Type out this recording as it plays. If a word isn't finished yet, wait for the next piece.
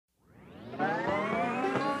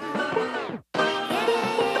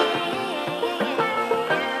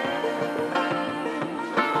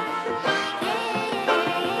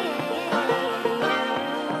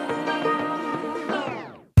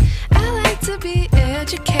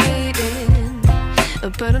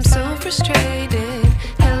but I'm so frustrated.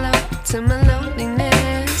 Hello to my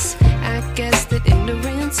loneliness. I guess that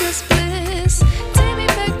ignorance is bliss. Take me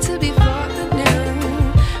back to before the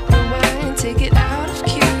noon. Rewind, take it out of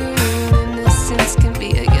cue. Innocence can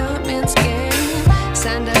be a young man's game.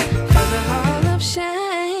 Signed up for the hall of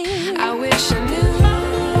shame. I wish I knew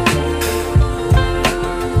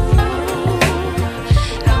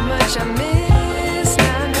how much I miss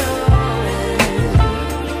not knowing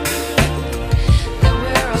that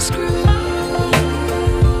we're all screwed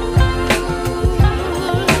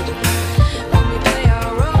when we play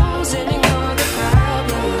our roles and ignore the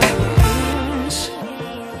problems.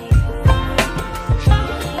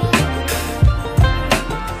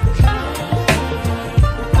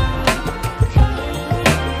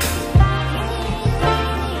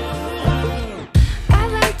 I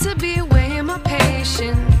like to be away in my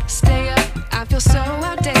patience. Stay up, I feel so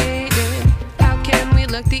outdated. How can we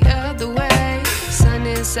look the other way? Sun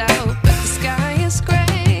is out, but the sky is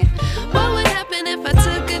gray. What would happen if I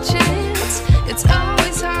took a chance? It's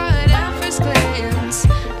always hard at first glance.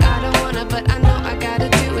 I don't wanna, but I know I gotta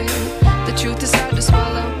do it. The truth is hard to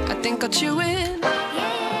swallow, I think I'll chew it.